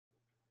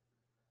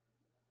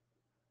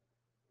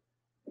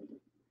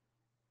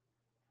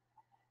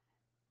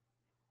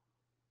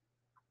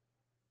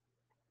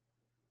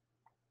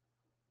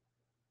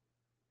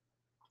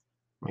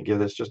me give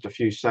this just a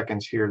few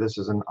seconds here. This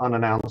is an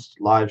unannounced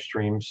live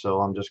stream,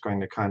 so I'm just going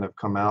to kind of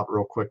come out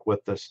real quick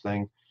with this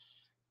thing.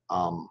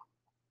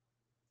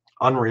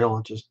 Unreal.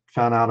 I just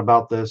found out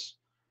about this.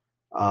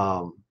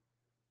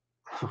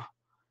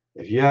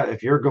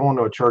 If you're going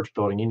to a church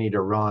building, you need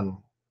to run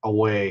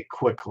away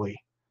quickly.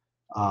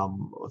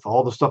 With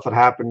all the stuff that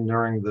happened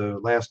during the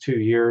last 2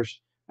 years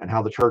and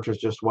how the churches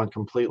just went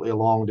completely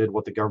along, did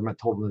what the government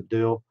told them to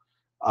do,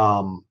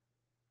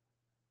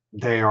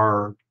 they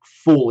are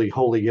fully,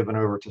 wholly given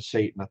over to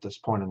Satan at this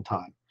point in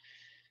time.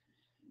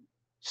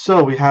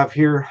 So we have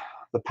here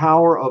the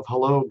Power of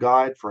Hello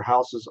Guide for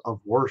Houses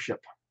of Worship,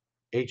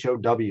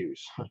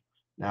 HOWs.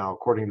 Now,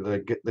 according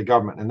to the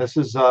government, and this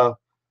is up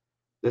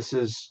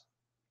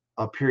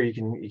here.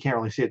 You can't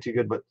really see it too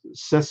good, but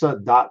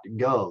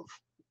CISA.gov,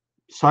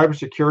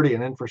 Cybersecurity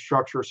and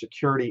Infrastructure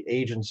Security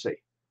Agency.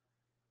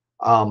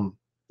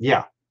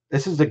 Yeah,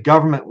 this is the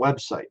government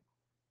website.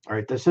 All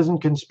right, this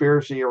isn't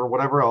conspiracy or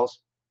whatever else.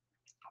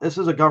 This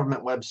is a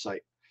government website.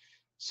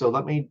 So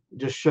let me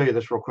just show you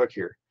this real quick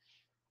here.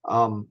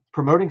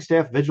 Promoting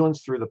staff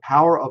vigilance through the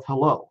power of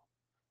hello.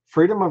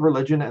 Freedom of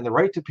religion and the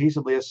right to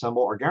peaceably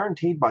assemble are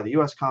guaranteed by the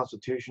U.S.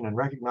 Constitution and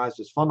recognized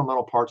as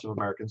fundamental parts of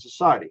American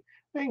society.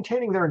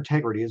 Maintaining their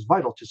integrity is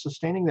vital to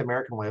sustaining the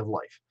American way of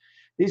life.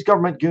 These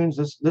government goons,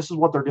 this is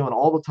what they're doing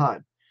all the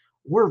time.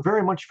 We're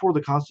very much for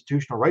the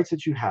constitutional rights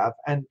that you have,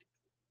 and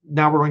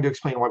now we're going to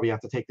explain why we have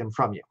to take them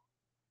from you.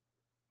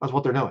 That's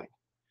what they're doing.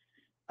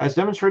 As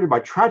demonstrated by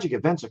tragic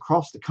events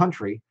across the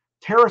country,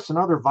 terrorists and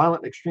other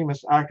violent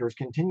extremist actors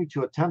continue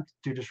to attempt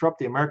to disrupt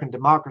the American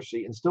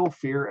democracy, instill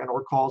fear, and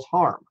or cause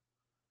harm.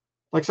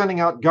 Like sending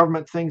out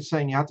government things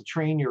saying you have to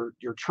train your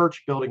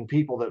church building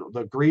people,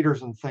 the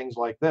greeters and things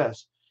like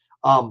this,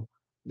 to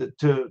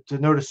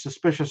notice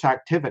suspicious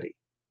activity.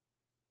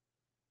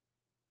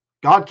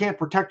 God can't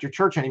protect your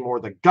church anymore.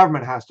 The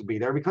government has to be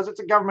there because it's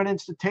a government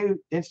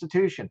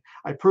institution.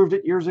 I proved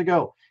it years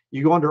ago.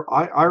 You go under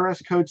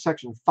IRS code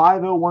section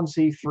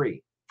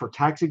 501c3 for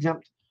tax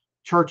exempt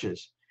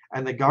churches,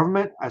 and the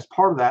government, as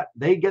part of that,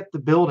 they get the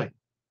building.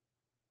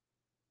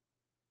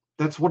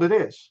 That's what it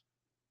is.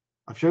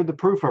 I've showed the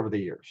proof over the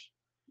years.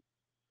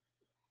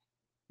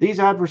 These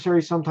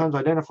adversaries sometimes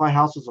identify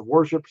houses of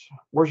worship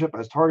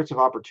as targets of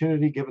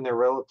opportunity given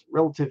their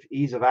relative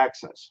ease of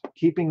access.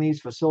 Keeping these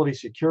facilities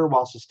secure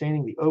while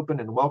sustaining the open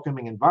and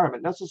welcoming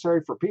environment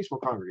necessary for peaceful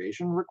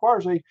congregation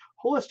requires a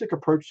holistic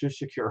approach to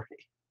security.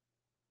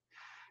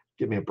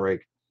 Give me a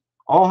break.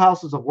 All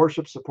houses of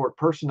worship support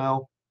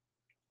personnel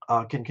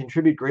can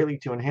contribute greatly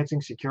to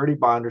enhancing security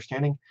by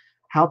understanding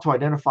how to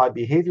identify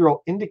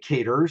behavioral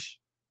indicators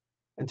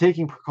and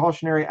taking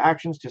precautionary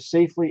actions to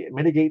safely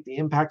mitigate the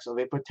impacts of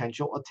a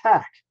potential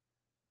attack.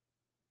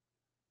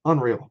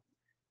 Unreal.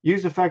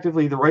 Used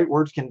effectively, the right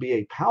words can be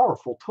a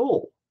powerful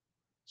tool.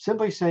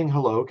 Simply saying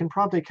hello can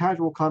prompt a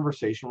casual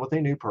conversation with a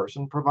new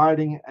person,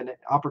 providing an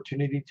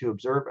opportunity to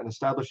observe and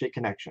establish a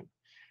connection.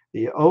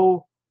 The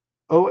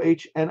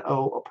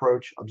OHNO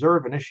approach,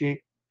 observe,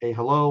 initiate a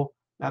hello,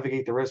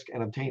 navigate the risk,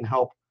 and obtain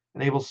help,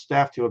 enables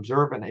staff to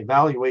observe and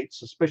evaluate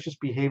suspicious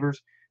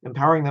behaviors,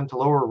 empowering them to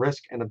lower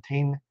risk and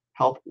obtain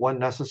help when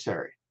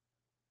necessary.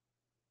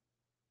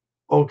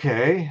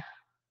 Okay,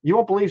 you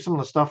won't believe some of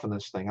the stuff in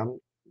this thing. I'm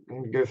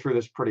going to go through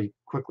this pretty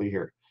quickly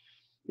here.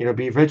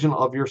 Be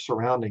vigilant of your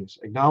surroundings.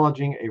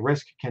 Acknowledging a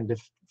risk can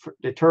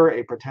deter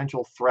a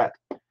potential threat.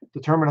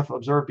 Determine if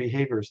observed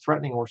behavior is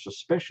threatening or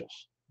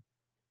suspicious.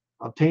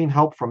 Obtain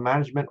help from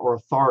management or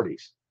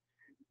authorities.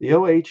 The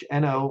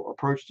OHNO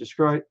approach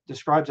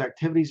describes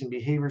activities and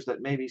behaviors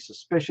that may be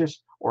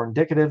suspicious or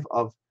indicative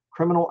of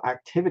criminal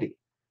activity.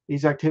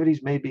 These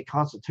activities may be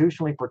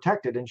constitutionally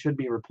protected and should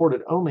be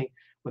reported only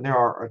when there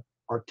are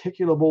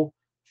articulable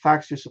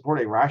facts to support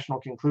a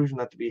rational conclusion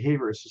that the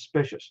behavior is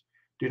suspicious.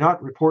 Do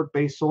not report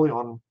based solely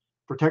on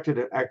protected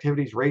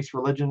activities, race,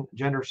 religion,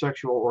 gender,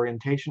 sexual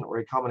orientation, or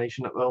a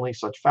combination of only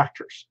such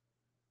factors.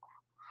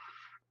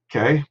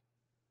 Okay,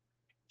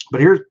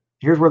 but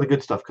here's where the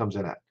good stuff comes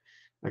in at.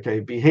 Okay,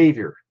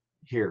 behavior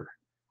here.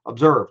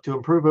 Observe. To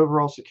improve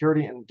overall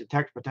security and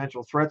detect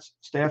potential threats,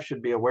 staff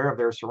should be aware of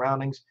their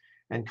surroundings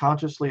and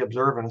consciously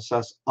observe and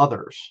assess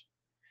others.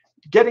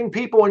 Getting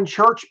people in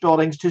church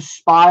buildings to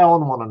spy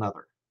on one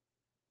another.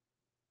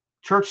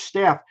 Church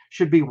staff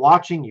should be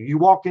watching you. You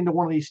walk into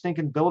one of these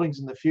stinking buildings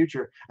in the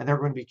future, and they're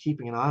going to be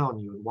keeping an eye on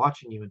you and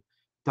watching you and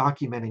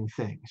documenting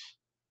things.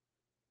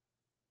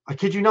 I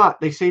kid you not,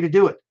 they say to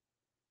do it.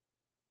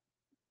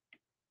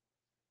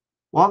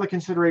 While the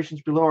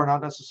considerations below are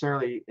not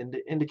necessarily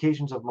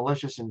indications of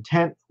malicious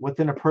intent,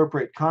 within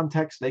appropriate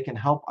context, they can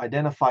help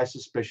identify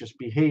suspicious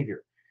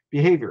behavior.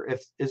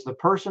 Is the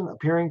person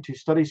appearing to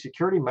study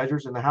security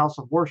measures in the house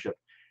of worship?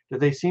 Do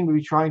they seem to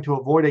be trying to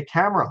avoid a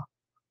camera?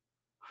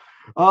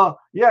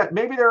 Yeah,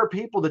 maybe there are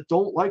people that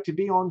don't like to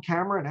be on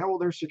camera, and well,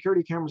 there's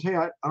security cameras. Hey,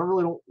 I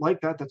really don't like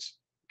that. That's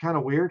kind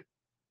of weird.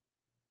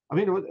 I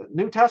mean,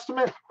 New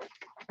Testament,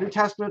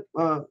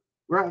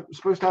 we're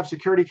supposed to have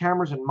security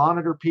cameras and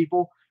monitor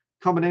people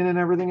coming in and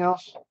everything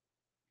else.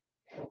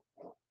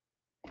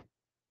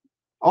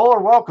 All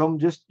are welcome.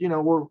 Just,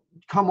 we'll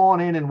come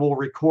on in and we'll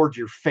record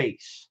your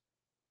face.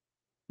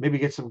 Maybe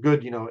get some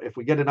good, if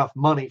we get enough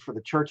money for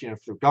the church,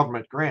 through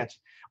government grants,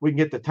 we can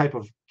get the type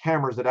of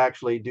cameras that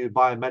actually do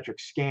biometric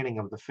scanning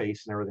of the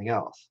face and everything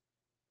else.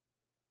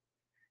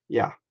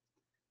 Yeah.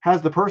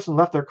 Has the person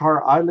left their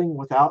car idling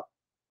without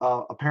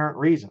apparent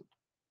reason?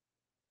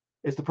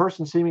 Is the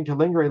person seeming to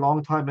linger a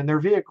long time in their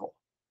vehicle?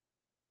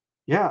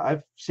 Yeah,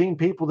 I've seen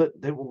people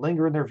that will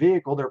linger in their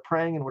vehicle. They're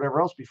praying and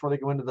whatever else before they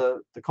go into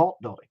the cult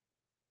building.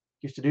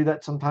 Used to do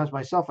that sometimes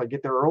myself. I'd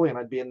get there early and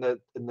I'd be in the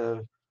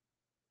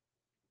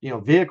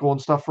vehicle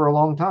and stuff for a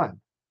long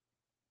time.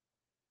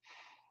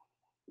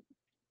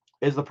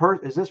 Is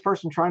this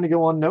person trying to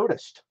go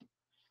unnoticed?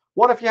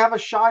 What if you have a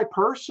shy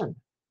person?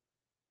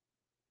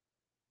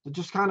 They're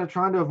just kind of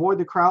trying to avoid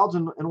the crowds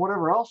and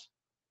whatever else?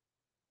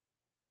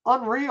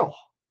 Unreal.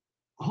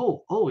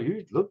 Oh,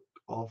 you look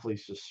awfully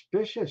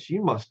suspicious.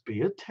 You must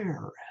be a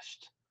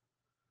terrorist.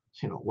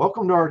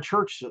 Welcome to our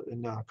church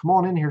and come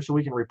on in here so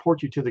we can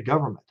report you to the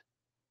government.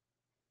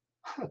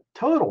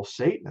 Total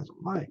Satanism.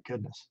 My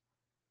goodness.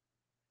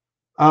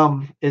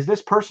 Is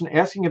this person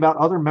asking about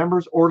other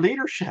members or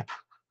leadership?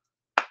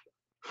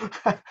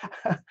 Yeah,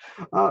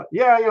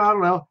 I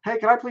don't know. Hey,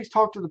 can I please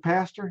talk to the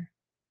pastor?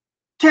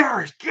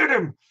 Terrorist, get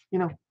him.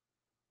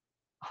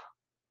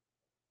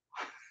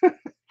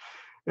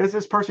 Is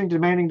this person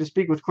demanding to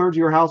speak with clergy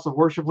or house of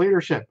worship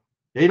leadership?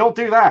 Yeah, you don't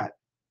do that.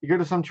 You go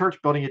to some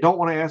church building, you don't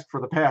want to ask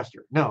for the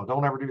pastor. No,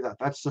 don't ever do that.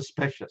 That's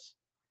suspicious.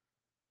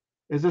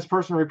 Is this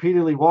person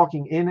repeatedly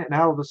walking in and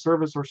out of the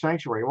service or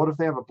sanctuary? What if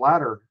they have a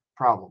bladder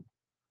problem?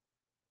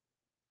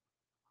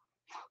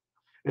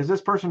 Is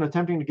this person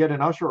attempting to get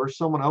an usher or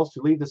someone else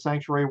to leave the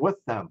sanctuary with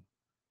them?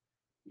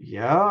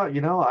 Yeah,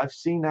 I've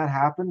seen that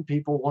happen.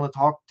 People want to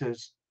talk to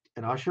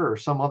an usher or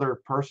some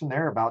other person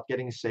there about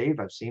getting saved.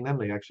 I've seen them.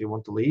 They actually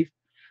want to leave.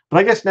 But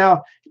I guess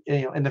now,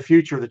 in the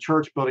future, the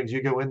church buildings,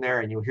 you go in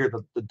there and you'll hear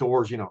the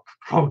doors,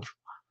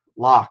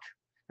 lock.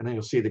 And then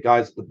you'll see the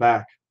guys at the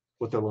back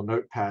with their little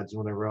notepads and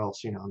whatever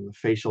else, and the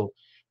facial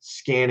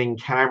scanning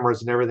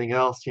cameras and everything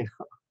else,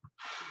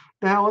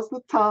 Now is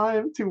the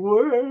time to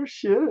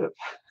worship.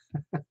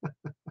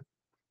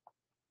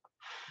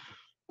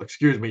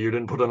 Excuse me, you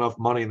didn't put enough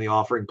money in the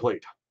offering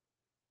plate.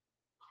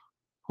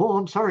 Oh,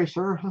 I'm sorry,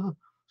 sir.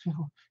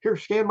 Here,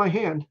 scan my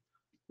hand.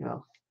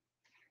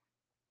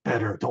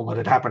 Better, don't let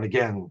it happen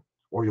again,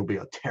 or you'll be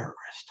a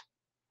terrorist.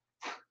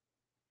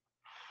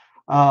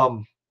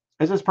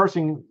 Is this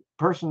person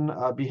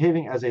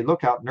behaving as a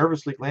lookout,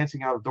 nervously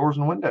glancing out of doors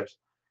and windows?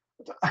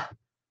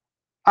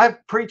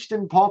 I've preached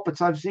in pulpits.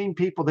 I've seen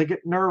people, they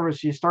get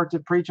nervous. You start to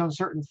preach on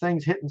certain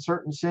things, hitting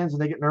certain sins,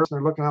 and they get nervous. And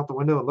they're looking out the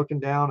window and looking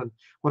down and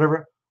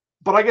whatever.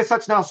 But I guess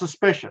that's now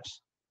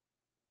suspicious.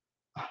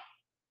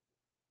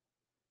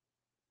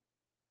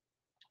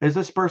 Is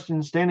this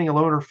person standing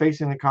alone or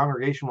facing the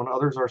congregation when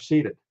others are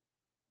seated?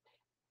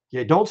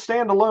 Yeah, don't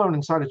stand alone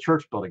inside a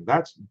church building.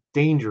 That's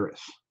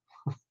dangerous.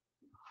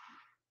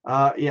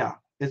 Yeah.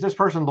 Is this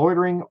person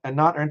loitering and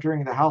not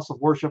entering the house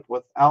of worship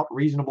without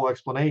reasonable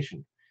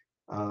explanation?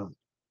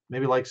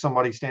 Maybe like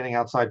somebody standing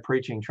outside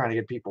preaching, trying to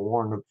get people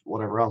warned of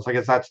whatever else. I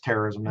guess that's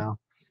terrorism now.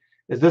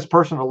 Is this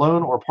person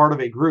alone or part of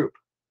a group?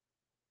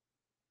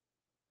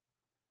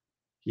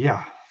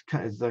 Yeah.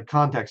 Is the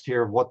context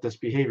here of what this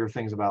behavior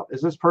thing's about.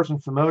 Is this person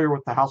familiar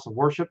with the house of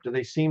worship? Do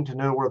they seem to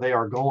know where they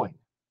are going?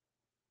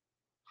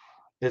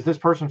 Is this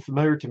person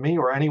familiar to me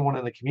or anyone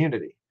in the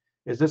community?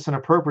 Is this an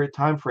appropriate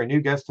time for a new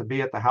guest to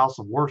be at the house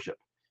of worship?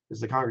 Is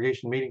the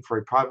congregation meeting for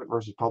a private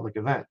versus public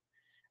event?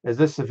 Is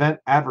this event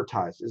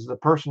advertised? Is the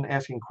person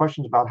asking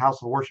questions about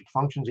house of worship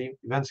functions,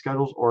 event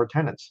schedules, or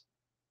attendance?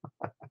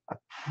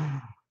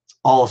 It's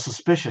all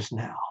suspicious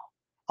now.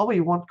 Oh,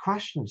 you want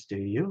questions, do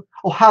you?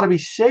 Oh, how to be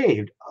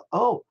saved?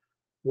 Oh,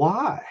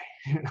 why?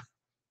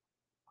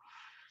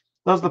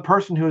 Does the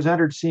person who has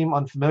entered seem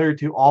unfamiliar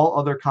to all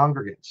other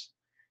congregants?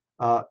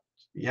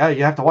 Yeah,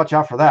 you have to watch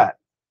out for that.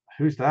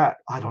 Who's that?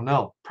 I don't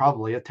know.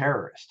 Probably a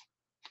terrorist.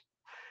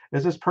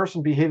 Is this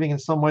person behaving in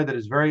some way that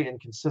is very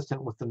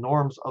inconsistent with the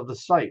norms of the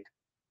site?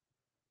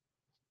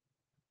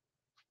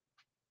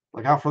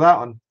 Look out for that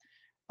one.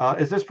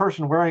 Is this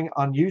person wearing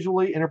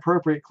unusually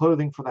inappropriate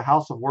clothing for the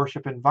house of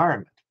worship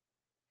environment?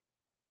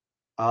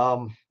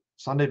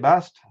 Sunday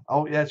best?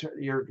 Oh, yes,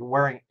 you're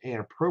wearing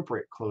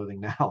inappropriate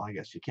clothing now. I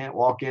guess you can't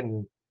walk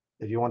in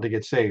if you want to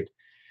get saved.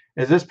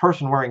 Is this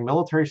person wearing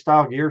military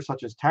style gear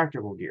such as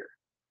tactical gear?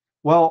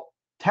 Well,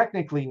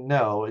 technically,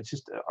 no. It's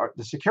just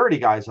the security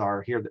guys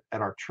are here at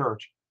our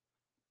church.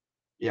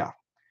 Yeah.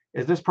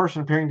 Is this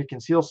person appearing to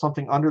conceal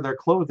something under their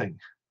clothing?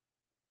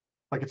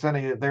 Like it's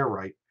any of their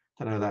right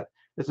to know that.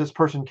 Is this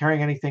person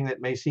carrying anything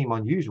that may seem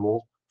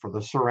unusual for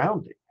the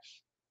surroundings?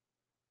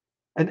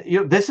 And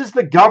this is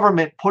the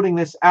government putting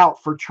this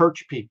out for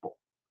church people.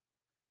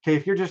 Okay,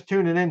 if you're just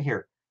tuning in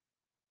here,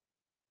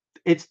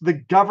 it's the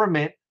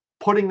government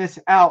putting this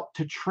out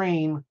to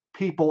train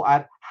people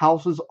at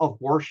houses of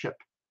worship.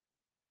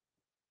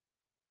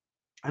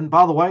 And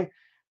by the way,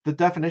 the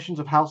definitions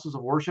of houses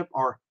of worship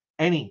are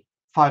any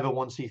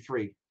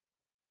 501c3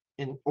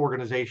 in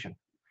organization.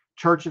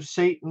 Church of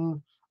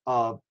Satan,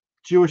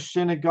 Jewish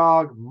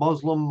synagogue,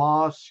 Muslim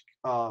mosque,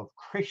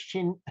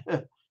 Christian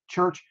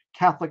church,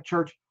 Catholic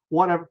church,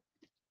 whatever.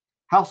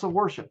 House of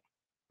worship.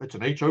 It's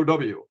an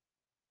HOW.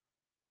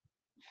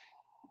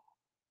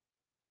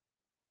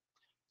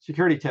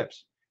 Security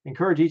tips.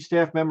 Encourage each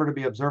staff member to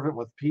be observant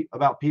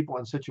about people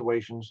and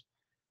situations.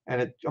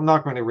 And I'm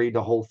not going to read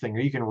the whole thing. Or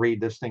you can read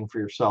this thing for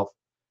yourself.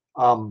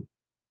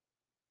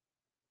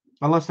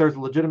 Unless there's a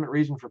legitimate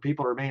reason for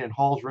people to remain in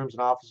halls, rooms,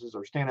 and offices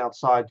or stand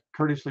outside,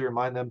 courteously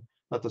remind them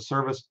that the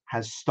service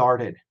has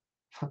started.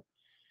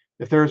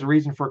 If there is a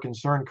reason for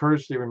concern,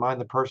 courteously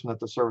remind the person that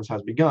the service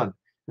has begun.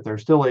 If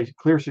there's still a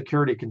clear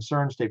security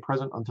concern, stay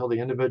present until the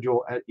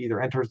individual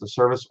either enters the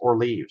service or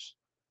leaves.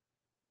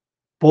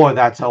 Boy,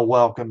 that's a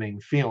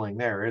welcoming feeling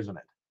there, isn't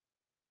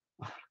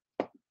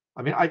it?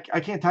 I mean, I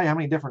can't tell you how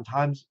many different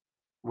times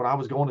when I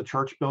was going to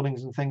church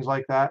buildings and things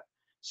like that,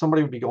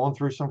 somebody would be going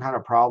through some kind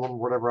of problem,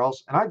 whatever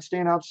else, and I'd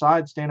stand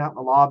outside, stand out in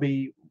the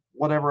lobby,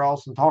 whatever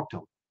else, and talk to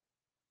them.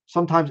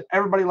 Sometimes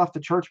everybody left the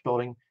church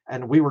building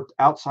and we were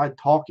outside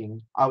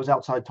talking. I was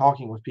outside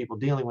talking with people,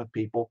 dealing with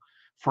people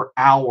for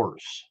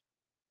hours.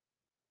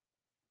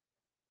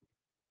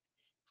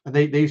 And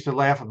they used to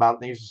laugh about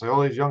it. They used to say,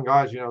 oh, these young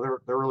guys, they're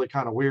really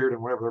kind of weird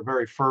and whatever. They're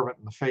very fervent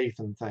in the faith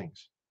and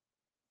things.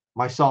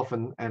 Myself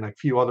and a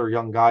few other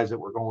young guys that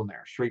were going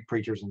there, street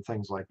preachers and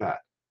things like that.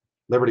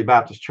 Liberty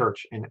Baptist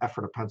Church in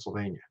Ephrata,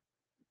 Pennsylvania.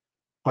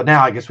 But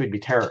now I guess we'd be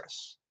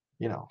terrorists,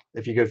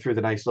 if you go through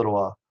the nice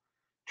little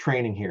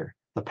training here.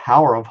 The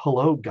power of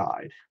hello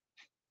guide.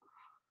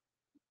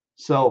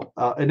 So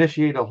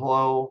initiate a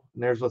hello,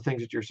 and there's the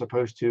things that you're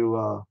supposed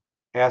to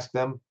ask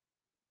them.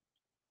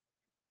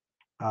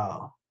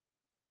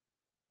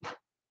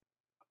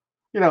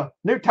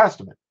 New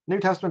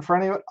Testament for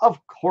any of it? Of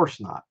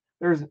course not.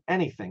 There isn't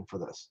anything for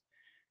this.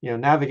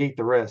 Navigate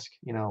the risk.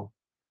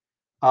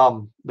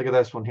 Look at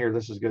this one here.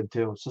 This is good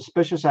too.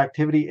 Suspicious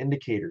activity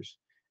indicators.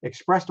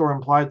 Expressed or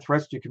implied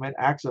threats to commit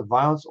acts of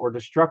violence or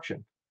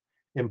destruction.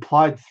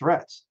 Implied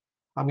threats.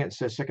 I'm getting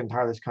so sick and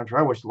tired of this country.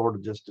 I wish the Lord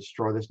would just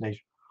destroy this nation.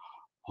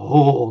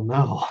 Oh,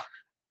 no.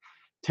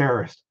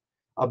 Terrorist.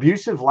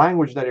 Abusive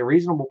language that a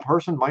reasonable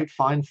person might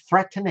find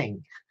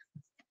threatening.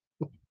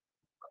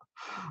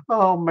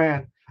 Oh,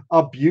 man.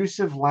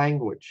 Abusive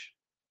language.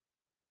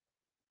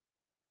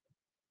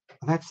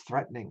 That's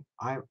threatening.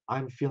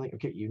 I'm feeling,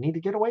 okay, you need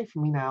to get away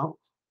from me now.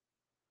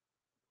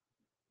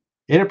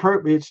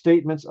 Inappropriate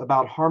statements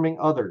about harming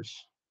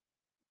others.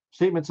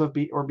 Statements of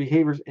or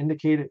behaviors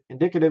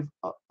indicative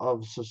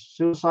of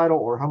suicidal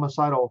or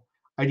homicidal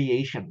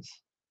ideations.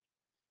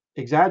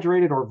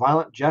 Exaggerated or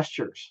violent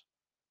gestures.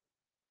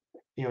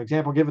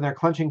 Example given there,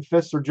 clenching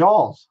fists or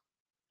jaws.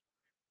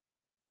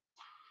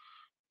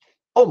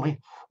 Oh, man.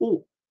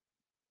 Oh,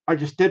 I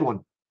just did one.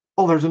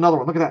 Oh, there's another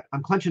one. Look at that.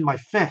 I'm clenching my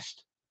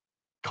fist.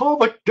 Call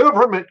the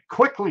government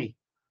quickly.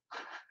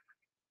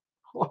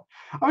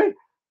 I mean,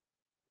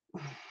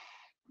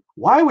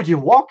 why would you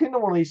walk into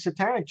one of these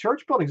satanic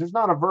church buildings? There's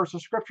not a verse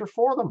of scripture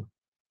for them.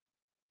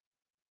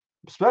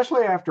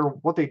 Especially after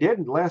what they did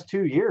in the last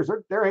 2 years.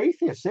 They're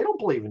atheists. They don't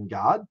believe in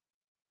God.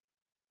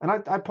 And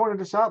I pointed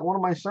this out in one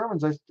of my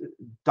sermons.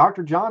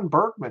 Dr. John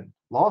Berkman,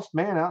 lost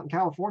man out in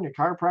California,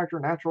 chiropractor,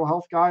 natural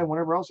health guy, and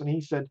whatever else. And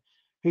he said,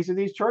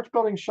 these church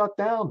buildings shut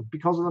down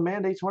because of the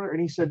mandates.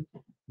 And he said,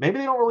 maybe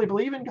they don't really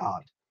believe in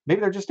God. Maybe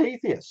they're just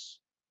atheists.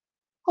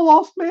 A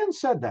lost man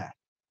said that.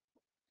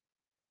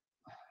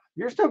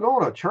 You're still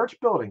going to a church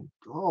building.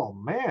 Oh,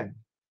 man.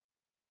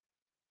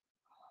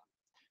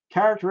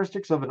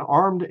 Characteristics of an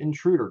armed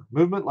intruder.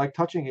 Movement like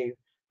touching a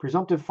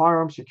presumptive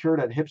firearm secured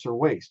at hips or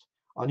waist.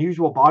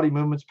 Unusual body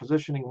movements,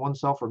 positioning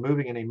oneself or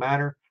moving in a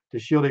manner to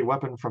shield a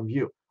weapon from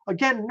view.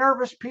 Again,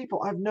 nervous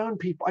people. I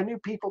knew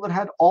people that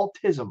had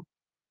autism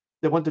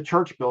that went to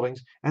church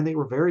buildings, and they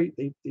were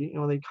they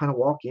kind of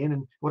walk in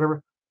and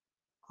whatever.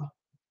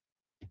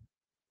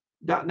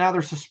 Now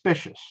they're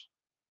suspicious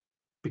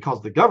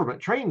because the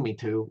government trained me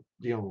to,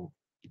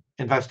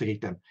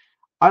 investigate them.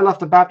 I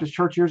left a Baptist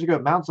church years ago,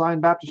 Mount Zion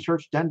Baptist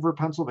Church, Denver,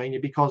 Pennsylvania,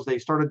 because they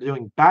started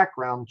doing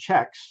background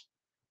checks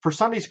for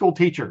Sunday school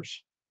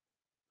teachers.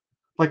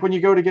 Like when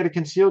you go to get a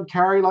concealed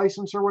carry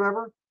license or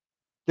whatever,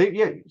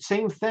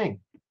 same thing.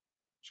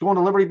 I was going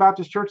to Liberty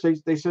Baptist Church.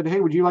 They said, hey,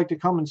 would you like to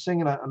come and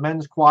sing in a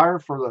men's choir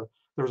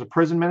there was a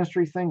prison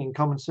ministry thing. You can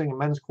come and sing a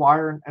men's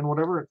choir and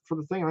whatever for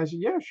the thing. And I said,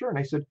 yeah, sure. And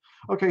they said,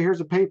 okay, here's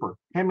a paper.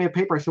 Hand me a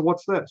paper. I said,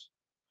 what's this?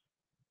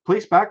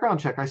 Police background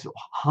check. I said,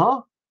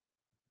 huh?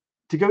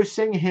 To go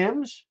sing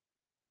hymns?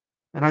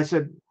 And I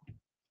said,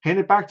 hand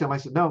it back to him. I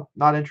said, no,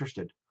 not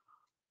interested.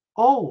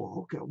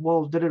 Oh, okay.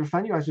 Well, did it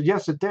offend you? I said,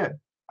 yes, it did.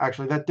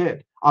 Actually, that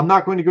did. I'm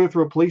not going to go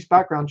through a police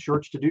background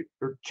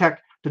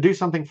check to do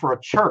something for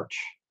a church.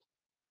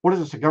 What is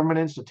this, a government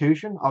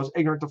institution? I was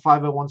ignorant to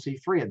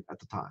 501c3 at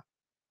the time.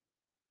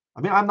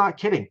 I mean, I'm not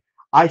kidding.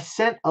 I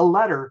sent a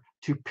letter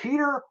to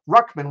Peter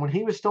Ruckman when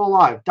he was still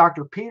alive,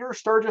 Dr. Peter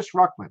Sturgis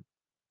Ruckman,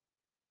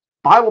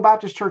 Bible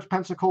Baptist Church,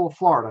 Pensacola,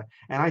 Florida.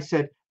 And I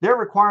said, they're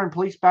requiring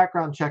police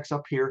background checks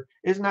up here.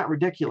 Isn't that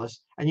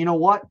ridiculous? And you know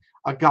what?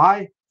 A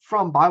guy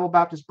from Bible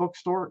Baptist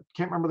Bookstore.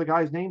 Can't remember the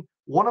guy's name.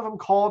 One of them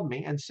called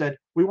me and said,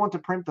 we want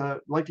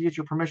to like to get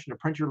your permission to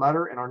print your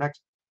letter in our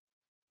next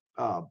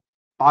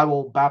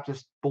Bible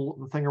Baptist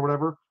bulletin thing or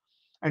whatever.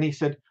 And he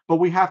said, but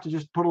we have to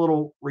just put a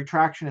little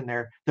retraction in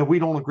there that we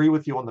don't agree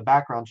with you on the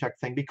background check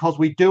thing because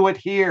we do it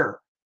here.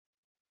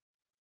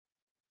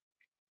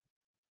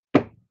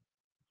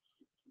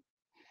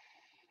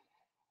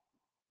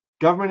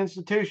 Government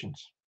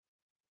institutions.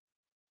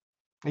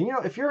 And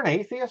if you're an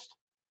atheist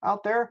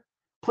out there,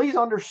 please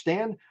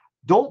understand,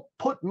 don't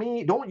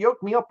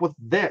yoke me up with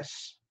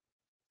this.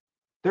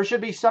 There should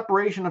be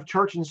separation of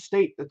church and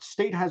state. The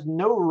state has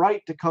no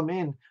right to come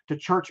in to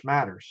church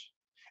matters.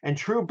 And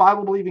true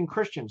Bible-believing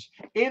Christians,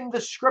 in the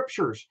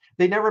scriptures,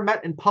 they never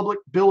met in public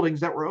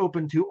buildings that were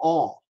open to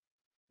all.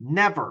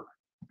 Never.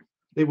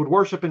 They would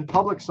worship in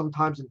public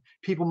sometimes, and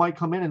people might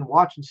come in and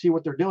watch and see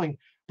what they're doing,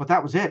 but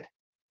that was it.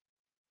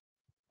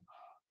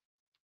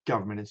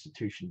 Government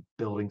institution,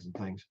 buildings and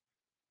things.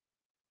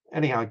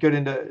 Anyhow, get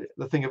into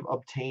the thing of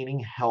obtaining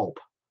help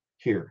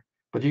here.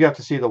 But you have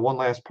to see the one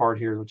last part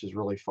here, which is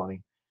really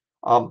funny.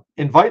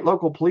 Invite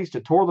local police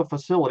to tour the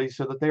facility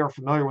so that they are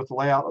familiar with the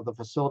layout of the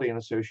facility and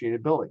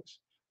associated buildings.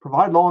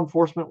 Provide law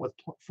enforcement with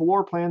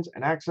floor plans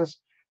and access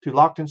to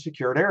locked and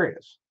secured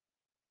areas.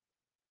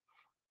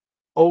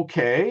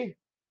 Okay.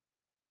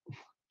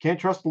 Can't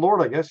trust the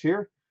Lord, I guess,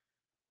 here.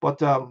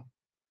 But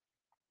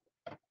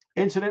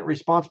incident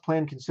response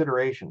plan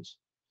considerations.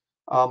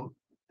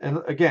 And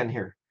again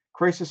here,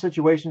 crisis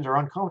situations are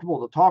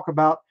uncomfortable to talk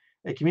about.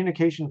 A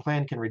communication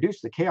plan can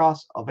reduce the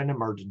chaos of an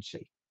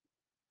emergency.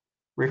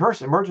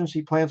 Rehearse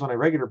emergency plans on a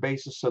regular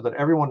basis so that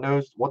everyone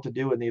knows what to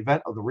do in the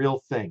event of the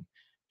real thing.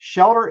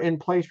 Shelter in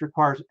place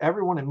requires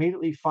everyone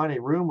immediately find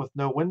a room with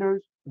no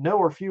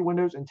or few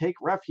windows, and take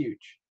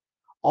refuge.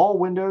 All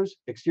windows,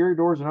 exterior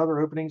doors, and other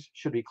openings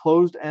should be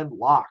closed and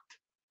locked.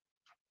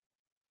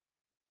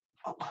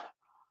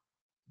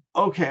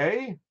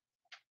 Okay.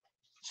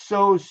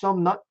 So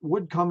some nut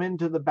would come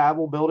into the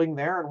Babel building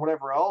there and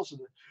whatever else,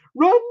 and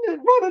run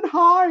and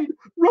hide,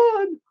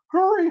 run,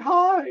 hurry,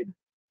 hide.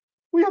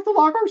 We have to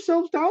lock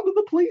ourselves down to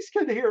the police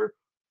get here.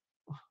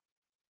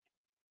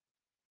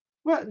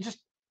 Well,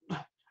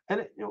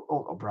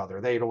 oh brother,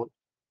 they don't.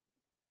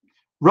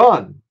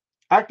 Run.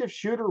 Active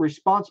shooter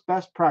response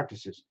best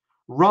practices.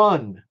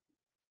 Run.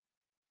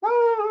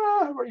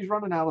 He's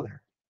running out of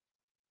there.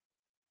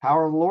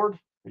 Power of the Lord?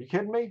 Are you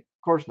kidding me?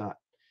 Of course not.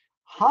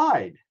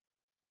 Hide.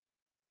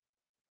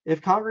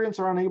 If congregants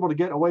are unable to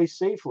get away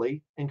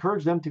safely,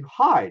 encourage them to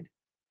hide.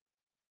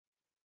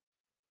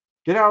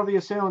 Get out of the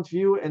assailant's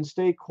view and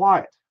stay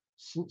quiet.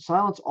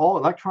 Silence all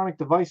electronic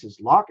devices.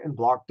 Lock and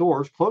block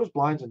doors. Close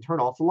blinds and turn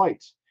off the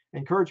lights.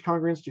 Encourage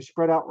congregants to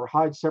spread out or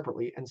hide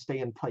separately and stay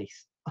in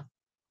place.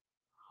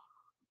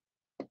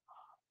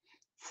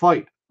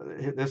 Fight.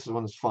 This is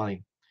one that's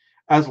funny.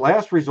 As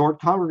last resort,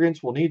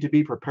 congregants will need to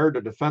be prepared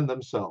to defend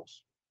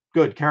themselves.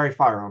 Good. Carry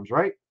firearms,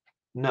 right?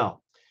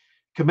 No.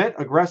 Commit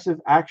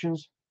aggressive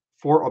actions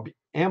for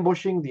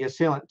ambushing the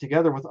assailant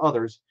together with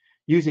others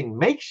using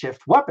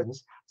makeshift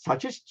weapons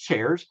such as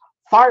chairs,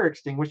 fire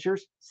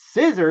extinguishers,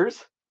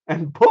 scissors,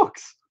 and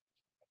books,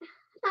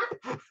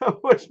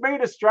 which may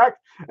distract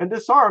and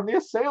disarm the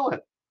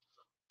assailant.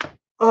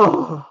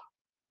 Oh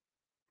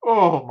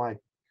my.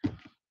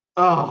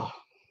 Oh.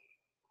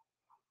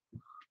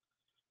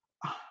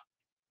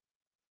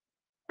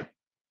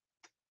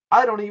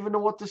 I don't even know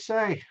what to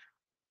say.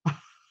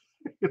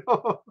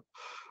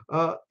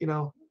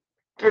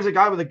 There's a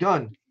guy with a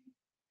gun.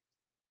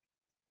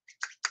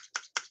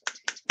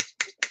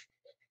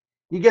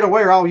 You get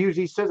away or I'll use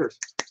these scissors.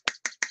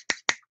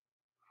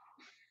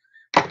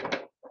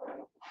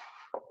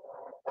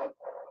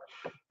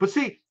 But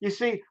you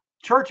see,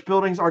 church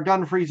buildings are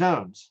gun-free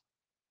zones.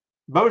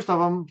 Most of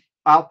them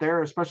out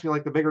there, especially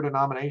like the bigger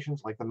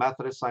denominations, like the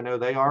Methodists, I know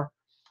they are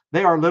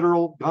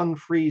literal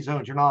gun-free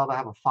zones. You're not allowed to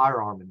have a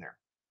firearm in there.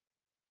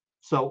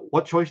 So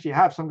what choice do you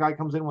have? Some guy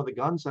comes in with a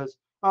gun, says,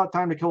 oh,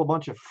 time to kill a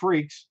bunch of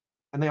freaks.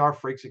 And they are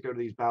freaks that go to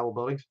these Bible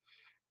buildings.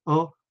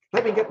 Oh,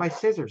 let me get my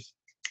scissors.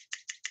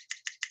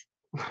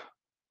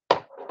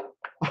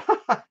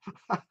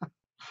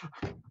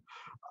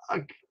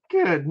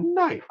 Good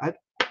night. I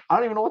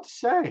don't even know what to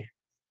say.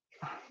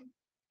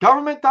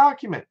 Government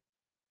document.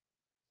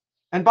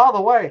 And by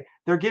the way,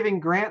 they're giving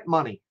grant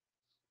money.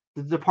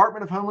 The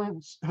Department of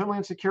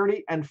Homeland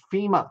Security and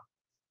FEMA,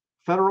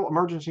 Federal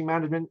Emergency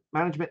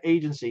Management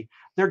Agency,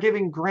 they're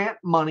giving grant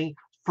money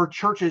for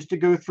churches to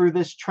go through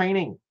this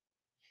training.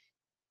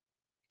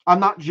 I'm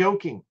not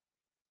joking.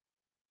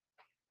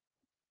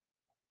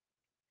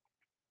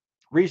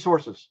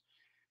 Resources.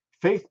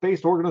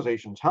 Faith-based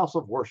organizations, House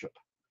of Worship.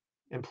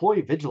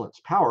 Employee vigilance,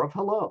 Power of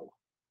Hello.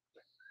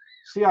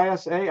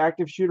 CISA,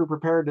 active shooter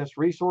preparedness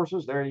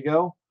resources. There you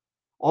go.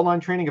 Online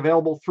training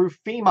available through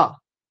FEMA.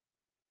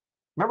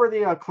 Remember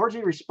the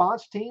clergy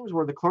response teams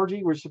where the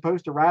clergy were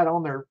supposed to rat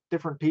on their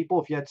different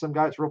people? If you had some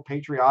guy that's real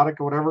patriotic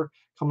or whatever,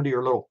 coming to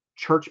your little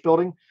church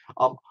building.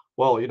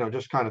 Well,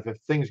 just kind of if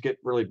things get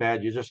really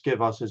bad, you just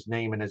give us his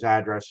name and his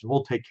address and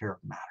we'll take care of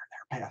the matter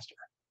there, Pastor.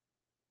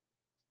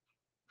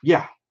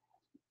 Yeah,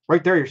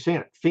 right there you're seeing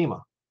it.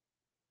 FEMA.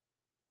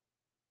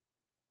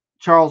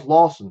 Charles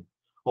Lawson,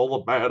 all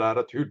the bad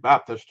attitude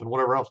Baptist and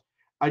whatever else.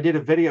 I did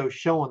a video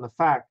showing the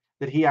fact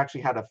that he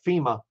actually had a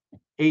FEMA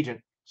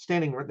agent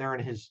standing right there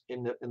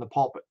in the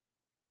pulpit,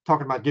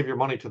 talking about give your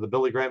money to the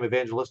Billy Graham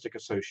Evangelistic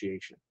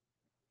Association.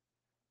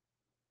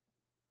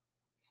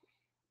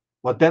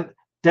 But then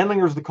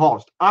Denlinger's the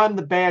cause. I'm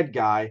the bad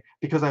guy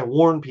because I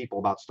warn people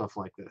about stuff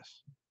like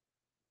this.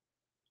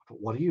 But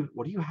what do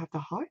you have to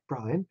hide,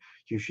 Brian?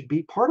 You should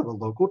be part of a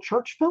local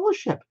church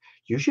fellowship.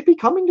 You should be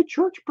coming to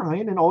church,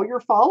 Brian, and all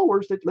your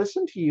followers that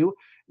listen to you,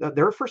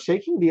 they're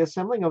forsaking the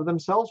assembling of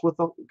themselves with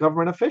the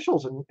government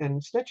officials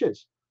and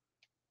snitches.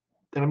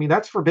 And I mean,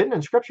 that's forbidden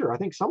in scripture, I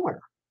think,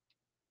 somewhere.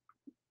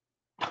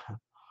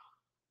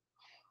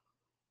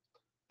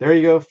 There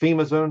you go,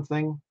 FEMA's own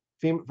thing.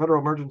 FEMA, Federal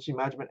Emergency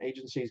Management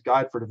Agency's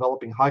Guide for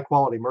Developing High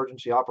Quality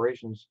Emergency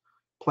Operations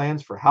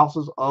Plans for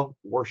Houses of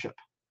Worship.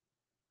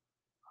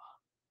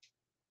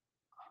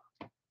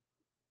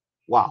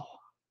 Wow.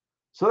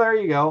 So there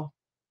you go.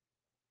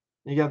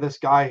 You got this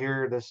guy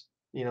here, this,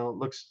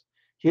 looks,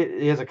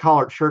 he has a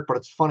collared shirt, but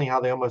it's funny how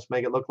they almost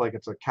make it look like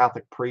it's a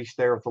Catholic priest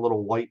there with a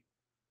little white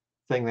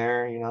thing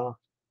there.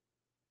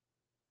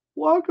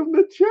 Welcome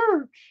to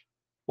church.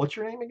 What's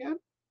your name again?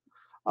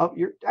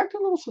 You're acting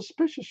a little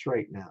suspicious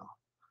right now.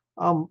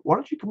 Why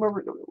don't you come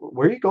over?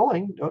 Where are you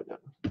going?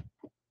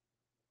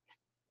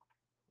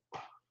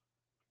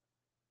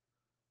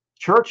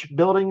 Church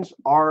buildings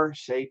are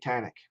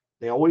satanic.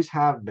 They always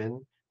have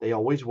been. They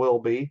always will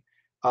be.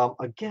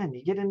 Again,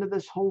 you get into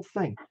this whole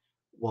thing.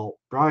 Well,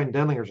 Brian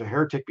Denlinger's a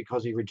heretic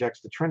because he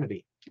rejects the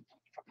Trinity.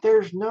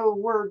 There's no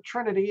word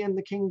Trinity in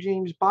the King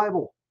James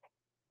Bible.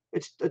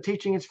 It's a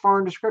teaching it's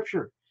foreign to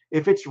Scripture.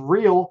 If it's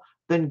real,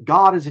 then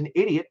God is an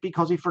idiot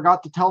because he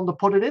forgot to tell him to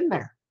put it in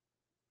there.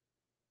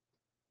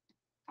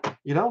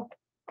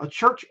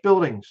 Church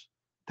buildings.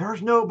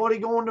 There's nobody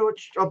going to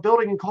a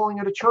building and calling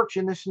it a church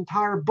in this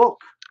entire book.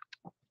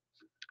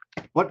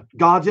 But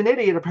God's an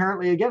idiot,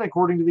 apparently, again,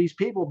 according to these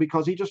people,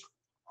 because he just,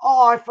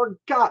 I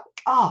forgot.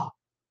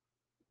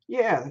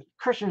 Yeah,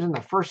 Christians in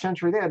the first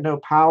century, they had no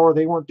power.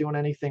 They weren't doing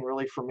anything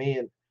really for me.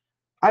 And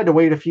I had to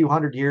wait a few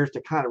hundred years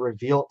to kind of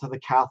reveal it to the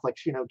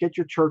Catholics, get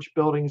your church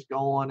buildings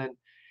going.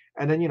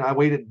 And then, I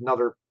waited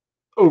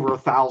over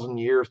 1,000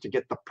 years to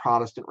get the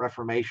Protestant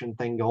Reformation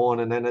thing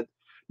going. And then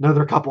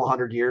another couple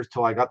hundred years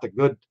till I got the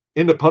good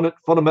independent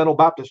fundamental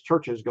Baptist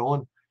churches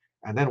going.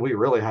 And then we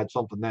really had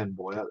something then,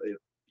 boy.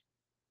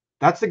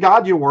 That's the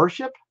God you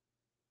worship?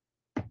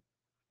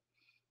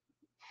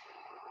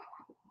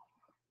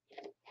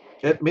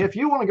 If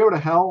you want to go to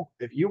hell,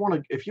 if you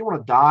want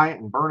to die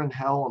and burn in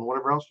hell and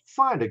whatever else,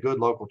 find a good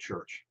local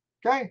church,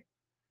 okay?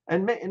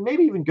 And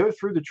maybe even go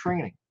through the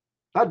training.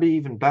 That'd be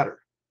even better.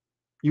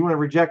 You want to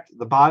reject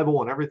the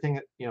Bible and everything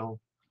that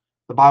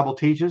the Bible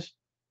teaches?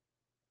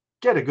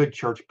 Get a good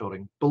church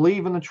building.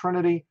 Believe in the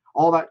Trinity,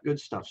 all that good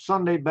stuff.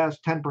 Sunday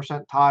best,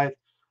 10% tithe,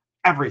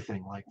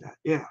 everything like that.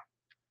 Yeah,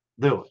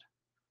 do it.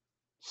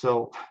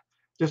 So,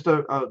 just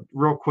a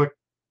real quick,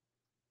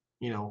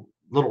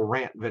 little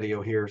rant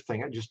video here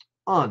thing. Just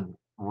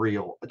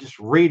unreal. Just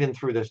reading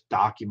through this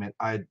document,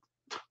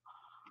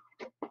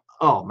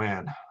 oh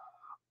man,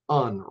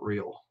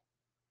 unreal.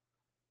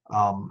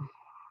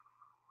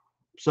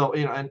 So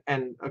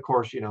and of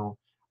course,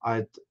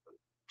 I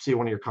see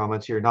one of your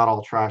comments here. Not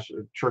all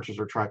churches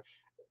are trash.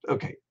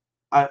 Okay,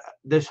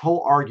 this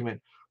whole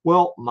argument.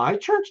 Well, my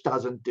church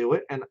doesn't do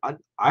it, and I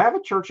have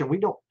a church, and we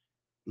don't.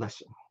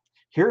 Listen,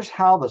 here's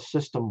how the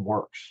system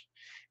works.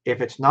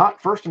 If it's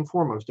not, first and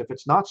foremost, if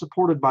it's not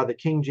supported by the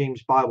King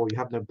James Bible, you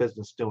have no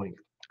business doing it.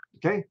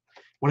 Okay?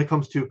 When it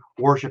comes to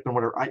worship and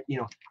whatever, I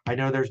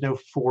know there's no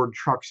Ford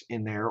trucks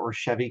in there or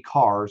Chevy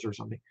cars or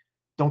something.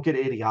 Don't get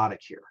idiotic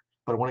here.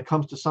 But when it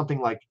comes to something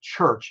like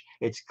church,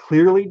 it's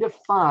clearly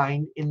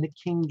defined in the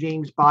King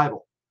James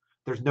Bible.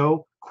 There's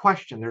no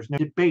question, there's no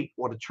debate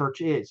what a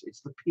church is.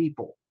 It's the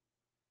people.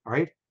 All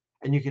right?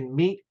 And you can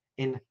meet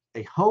in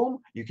a home,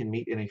 you can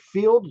meet in a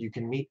field, you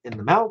can meet in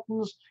the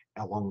mountains,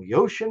 along the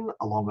ocean,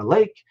 along a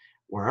lake,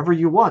 wherever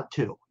you want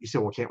to. You say,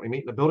 well, can't we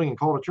meet in a building and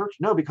call it a church?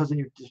 No, because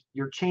then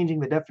you're changing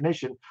the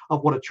definition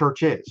of what a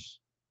church is.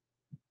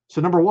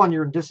 So number one,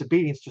 you're in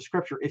disobedience to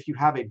Scripture if you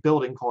have a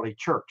building called a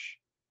church,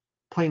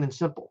 plain and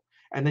simple.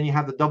 And then you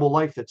have the double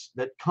life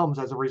that comes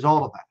as a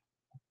result of that.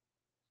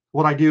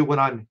 What I do when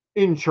I'm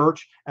in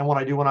church and what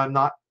I do when I'm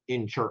not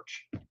in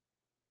church.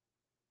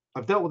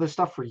 I've dealt with this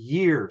stuff for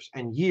years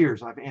and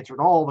years. I've answered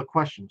all the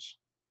questions.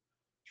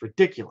 It's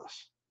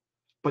ridiculous.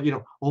 But,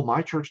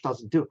 my church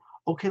doesn't do it.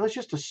 Okay, let's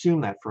just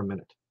assume that for a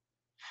minute.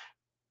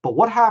 But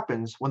what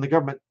happens when the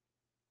government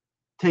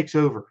takes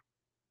over?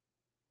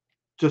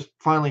 Just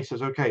finally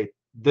says, okay,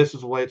 this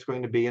is the way it's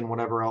going to be and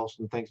whatever else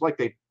and things like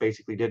they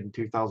basically did in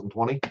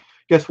 2020.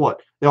 Guess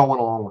what? They all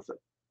went along with it.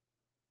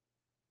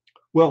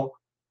 Well,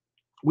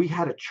 we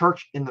had a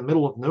church in the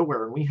middle of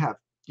nowhere and we have,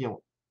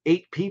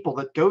 8 people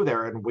that go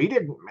there and we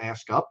didn't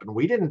mask up and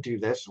we didn't do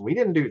this and we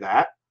didn't do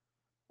that.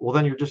 Well,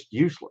 then you're just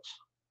useless.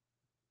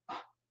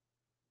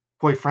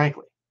 Quite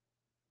frankly.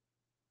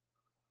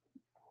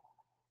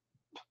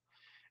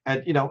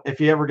 And, if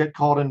you ever get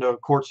called into a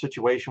court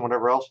situation,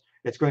 whatever else,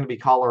 it's going to be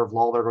collar of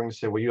law. They're going to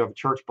say, well, you have a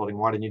church building.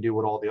 Why didn't you do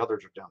what all the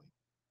others are doing?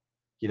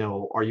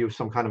 Are you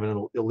some kind of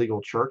an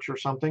illegal church or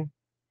something?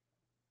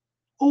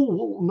 Oh,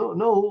 well, no,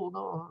 no,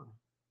 no.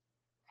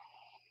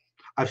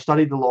 I've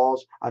studied the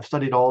laws. I've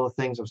studied all the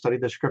things. I've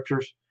studied the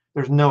scriptures.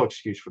 There's no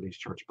excuse for these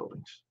church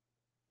buildings.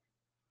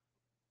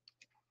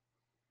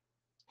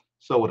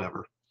 So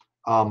whatever.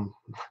 Um,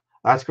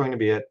 that's going to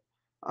be it.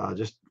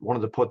 Just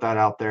wanted to put that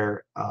out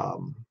there.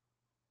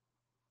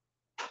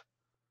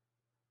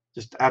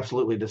 Just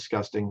absolutely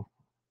disgusting.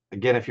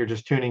 Again, if you're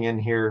just tuning in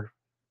here,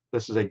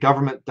 this is a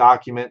government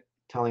document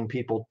telling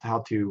people how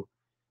to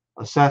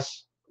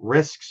assess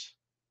risks.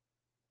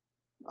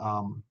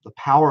 The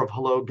Power of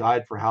Hello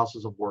Guide for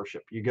Houses of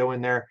Worship. You go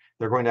in there,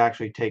 they're going to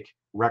actually take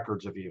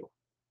records of you.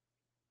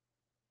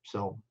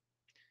 So,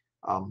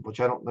 which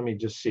let me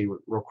just see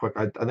real quick.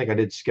 I think I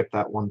did skip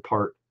that one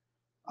part.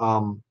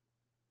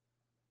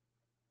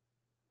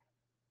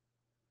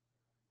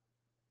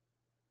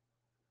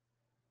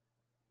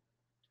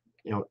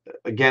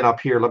 Again, up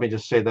here, let me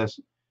just say this.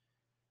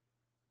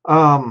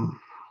 Are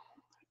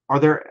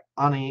there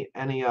any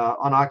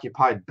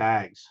unoccupied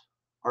bags?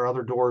 Are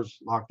other doors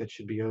locked that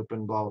should be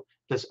open? Well,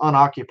 this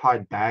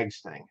unoccupied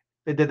bags thing.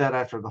 They did that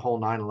after the whole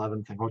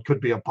 9/11 thing. Well, it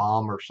could be a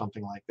bomb or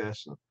something like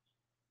this. And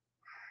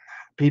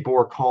people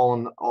were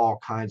calling all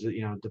kinds of,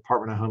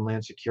 Department of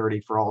Homeland Security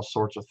for all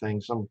sorts of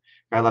things. Some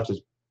guy left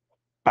his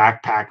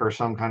backpack or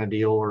some kind of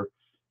deal, or,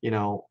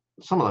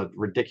 some of the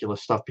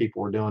ridiculous stuff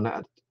people were doing.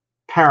 That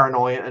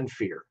paranoia and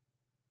fear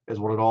is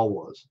what it all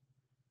was.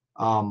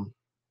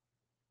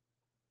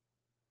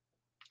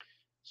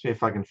 See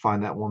if I can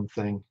find that one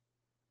thing.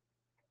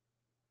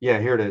 Yeah,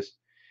 here it is.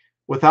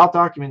 Without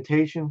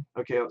documentation,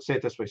 okay, I'll say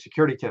it this way,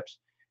 security tips.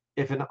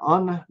 If an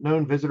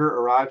unknown visitor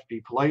arrives,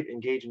 be polite,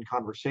 engage in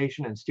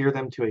conversation, and steer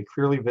them to a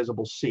clearly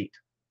visible seat.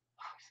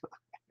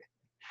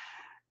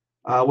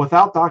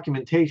 Without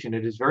documentation,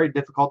 it is very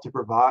difficult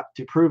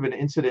to prove an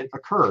incident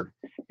occurred.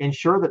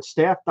 Ensure that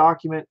staff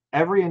document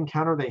every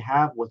encounter they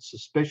have with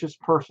suspicious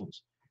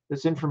persons.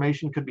 This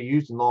information could be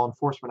used in law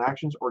enforcement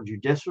actions or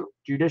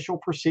judicial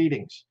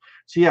proceedings.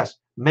 So yes,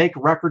 make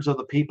records of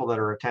the people that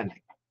are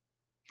attending.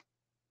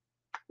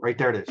 Right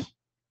there it is.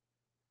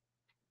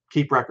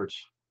 Keep records.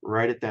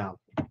 Write it down.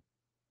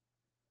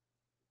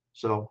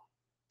 So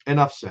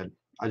enough said.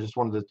 I just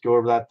wanted to go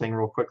over that thing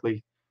real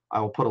quickly. I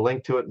will put a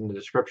link to it in the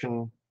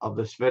description of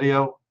this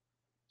video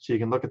so you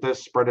can look at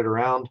this, spread it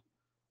around.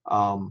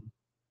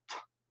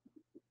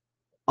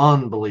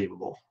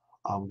 Unbelievable.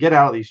 Get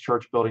out of these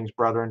church buildings,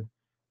 brethren.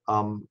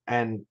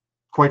 And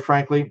quite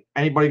frankly,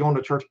 anybody going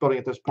to a church building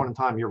at this point in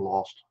time, you're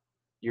lost.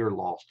 You're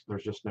lost.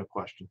 There's just no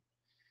question.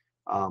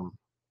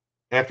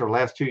 After the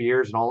last 2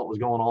 years and all that was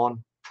going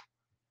on,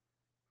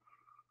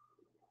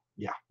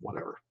 yeah,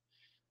 whatever.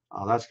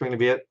 That's going to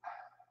be it.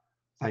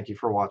 Thank you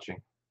for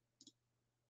watching.